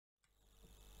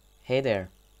Hey there,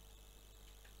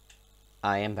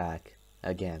 I am back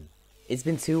again. It's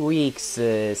been 2 weeks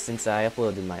since I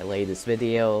uploaded my latest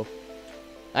video.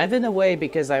 I've been away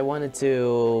because I wanted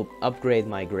to upgrade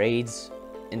my grades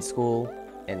in school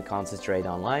and concentrate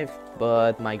on life,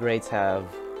 but my grades have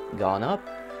gone up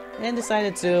and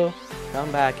decided to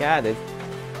come back at it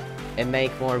and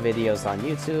make more videos on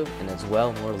YouTube and as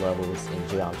well more levels in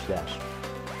Geometry Dash.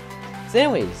 So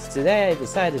anyways, today I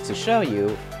decided to show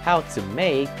you how to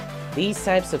make these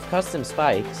types of custom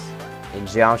spikes in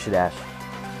Geometry Dash.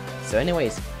 So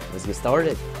anyways, let's get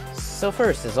started. So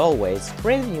first, as always,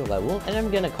 create a new level, and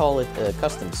I'm gonna call it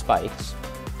custom spikes.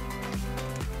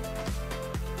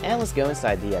 And let's go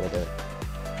inside the editor.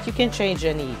 You can change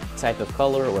any type of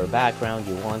color or background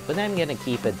you want, but I'm gonna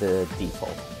keep it the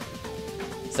default.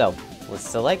 So let's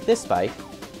select this spike,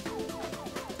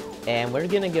 and we're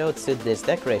gonna go to this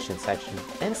decoration section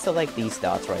and select these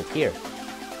dots right here.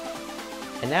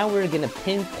 And now we're gonna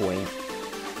pinpoint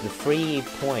the 3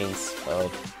 points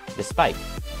of the spike.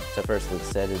 So first let's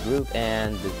set a group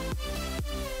and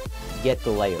get the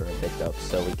layer a bit up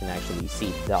so we can actually see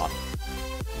the dot.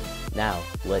 Now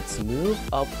let's move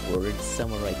upwards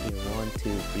somewhere right here. 1,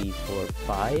 2, 3, 4,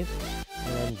 5,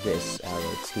 and then this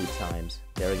arrow 2 times.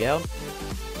 There we go.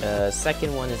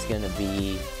 Second one is gonna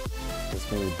be,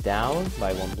 let's move down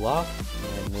by 1 block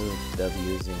and move up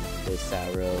using this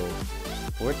arrow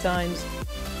 4 times.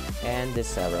 And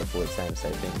this arrow 4 times,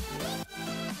 I think.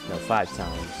 No, 5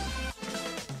 times.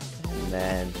 And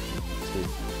then 2.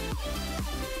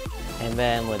 And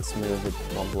then let's move it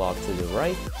 1 block to the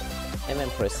right. And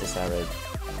then press this arrow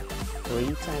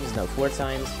 3 times, no, 4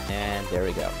 times. And there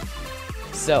we go.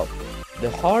 So,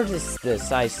 the hardest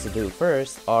sides to do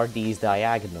first are these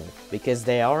diagonal, because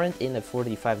they aren't in a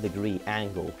 45-degree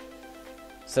angle.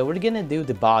 So we're gonna do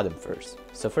the bottom first.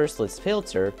 So first let's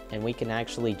filter, and we can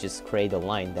actually just create a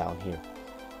line down here.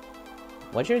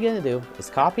 What you're gonna do is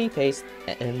copy, paste,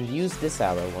 and use this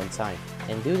arrow 1 time.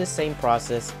 And do the same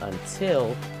process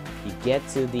until you get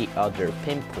to the other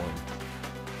pinpoint.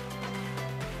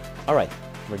 Alright,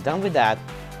 we're done with that.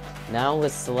 Now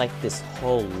let's select this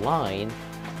whole line.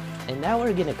 And now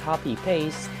we're gonna copy,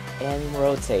 paste, and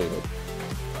rotate it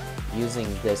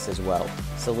using this as well.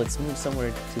 So let's move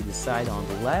somewhere to the side on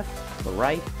the left, the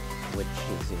right, which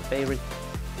is your favorite,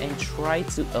 and try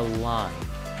to align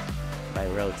by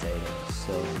rotating.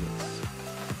 So let's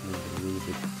move a little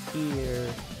bit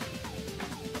here.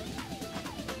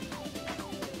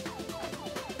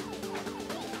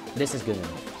 This is good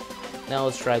enough. Now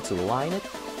let's try to align it.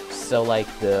 So like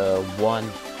the one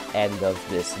end of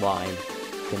this line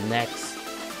connects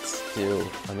to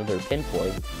another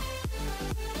pinpoint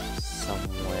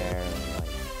somewhere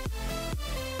like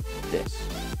this.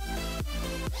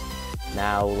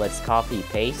 Now let's copy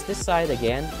paste this side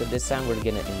again, but this time we're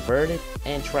gonna invert it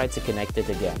and try to connect it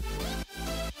again.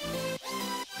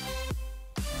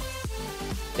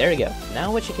 There we go.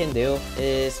 Now what you can do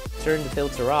is turn the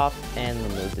filter off and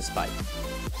remove the spike.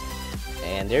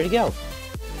 And there you go.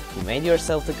 You made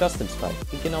yourself the custom spike.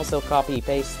 You can also copy,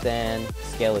 paste, and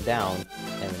scale it down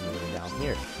and move it down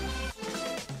here.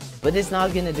 But it's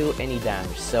not gonna do any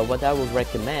damage, so what I would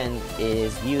recommend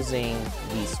is using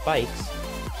these spikes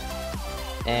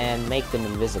and make them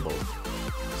invisible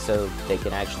so they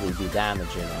can actually do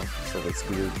damage, you know. So let's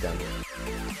group them.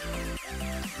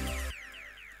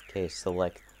 Okay,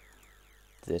 select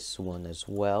this one as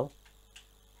well.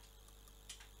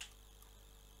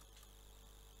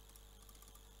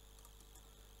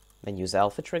 Then use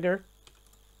alpha trigger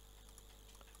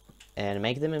and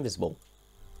make them invisible.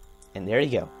 And there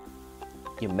you go.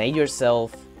 You made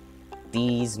yourself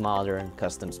these modern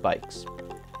custom spikes.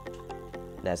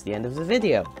 That's the end of the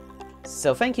video.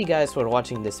 So thank you guys for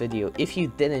watching this video. If you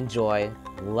did enjoy,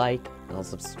 like and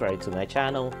subscribe to my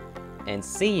channel, and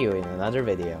see you in another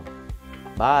video.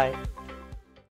 Bye!